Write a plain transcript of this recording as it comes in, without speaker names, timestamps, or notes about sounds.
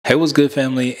Hey, what's good,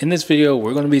 family? In this video,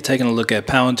 we're going to be taking a look at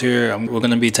Palantir. We're going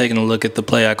to be taking a look at the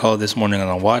play I called this morning on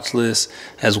a watch list,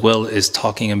 as well as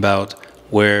talking about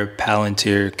where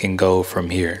Palantir can go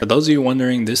from here. For those of you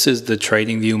wondering, this is the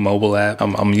TradingView mobile app.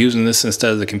 I'm using this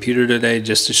instead of the computer today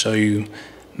just to show you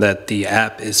that the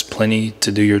app is plenty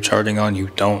to do your charting on. You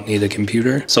don't need a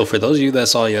computer. So for those of you that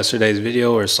saw yesterday's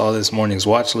video or saw this morning's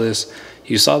watch list,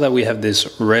 you saw that we have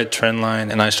this red trend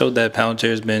line, and I showed that Palantir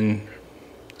has been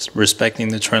respecting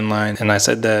the trend line, and I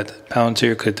said that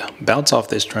Palantir could bounce off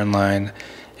this trend line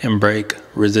and break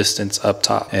resistance up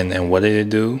top. And what did it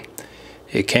do?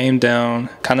 It came down,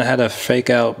 kind of had a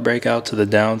fake out breakout to the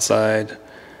downside,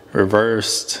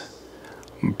 reversed,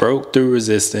 broke through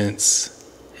resistance,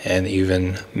 and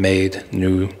even made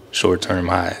new short-term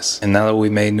highs. And now that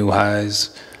we made new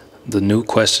highs, the new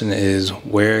question is,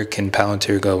 where can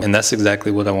Palantir go? And that's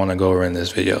exactly what I want to go over in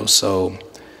this video. So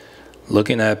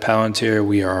looking at Palantir,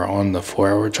 we are on the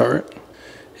 4-hour chart.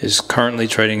 It's currently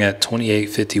trading at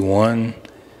 28.51.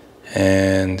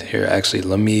 And here, actually,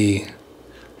 I'm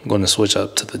going to switch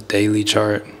up to the daily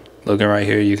chart. Looking right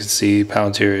here, you can see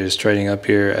Palantir is trading up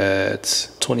here at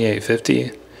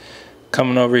 28.50.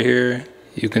 Coming over here,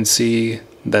 you can see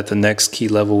that the next key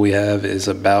level we have is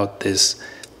about this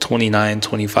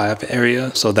 29.25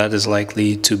 area. So that is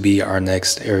likely to be our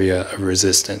next area of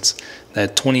resistance,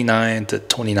 that 29 to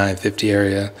 29.50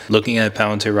 area. Looking at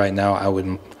Palantir right now, I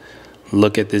would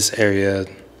look at this area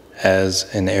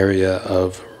as an area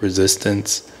of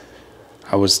resistance.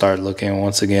 I would start looking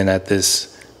once again at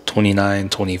this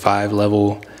 29.25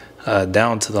 level,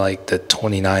 down to like the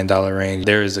 $29 range.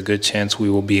 There is a good chance we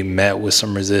will be met with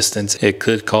some resistance. It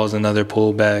could cause another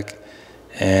pullback,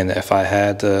 and if I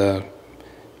had to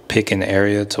pick an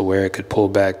area to where it could pull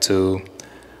back to,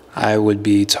 I would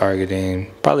be targeting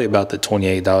probably about the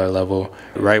 $28 level,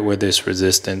 right where this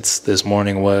resistance this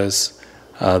morning was.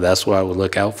 That's what I would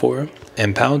look out for.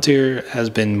 And Palantir has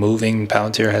been moving.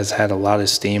 Palantir has had a lot of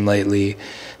steam lately,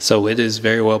 so it is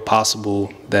very well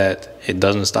possible that it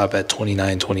doesn't stop at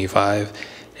 29.25.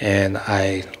 And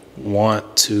I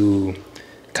want to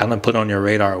kind of put on your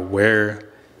radar where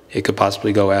it could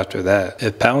possibly go after that.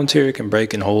 If Palantir can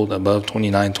break and hold above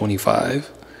 29.25,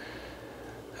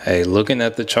 hey, looking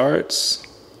at the charts,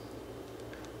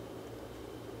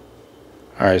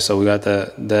 all right, so we got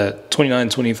that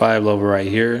 29.25 level right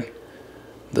here.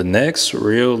 The next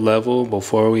real level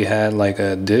before we had like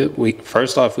a dip,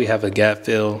 first off, we have a gap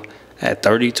fill at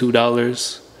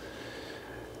 $32.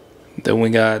 Then we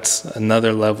got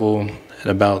another level at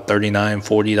about $39,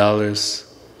 $40.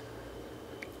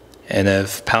 And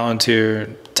if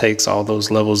Palantir takes all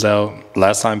those levels out,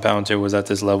 last time Palantir was at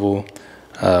this level,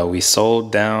 we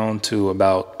sold down to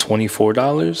about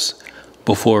 $24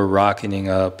 before rocketing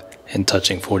up and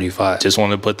touching 45. Just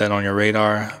want to put that on your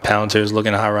radar. Palantir is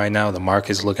looking hot right now. The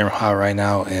market's looking hot right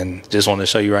now. And just want to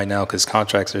show you right now, because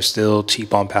contracts are still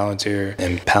cheap on Palantir,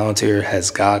 and Palantir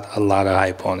has got a lot of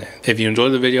hype on it. If you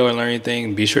enjoyed the video and learned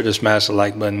anything, be sure to smash the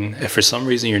like button. If for some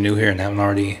reason you're new here and haven't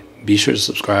already, be sure to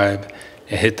subscribe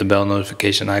and hit the bell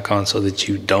notification icon so that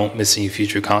you don't miss any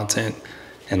future content.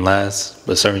 And last,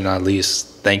 but certainly not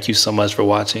least, thank you so much for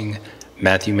watching.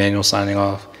 Manuel signing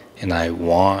off, and I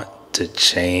want to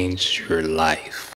change your life.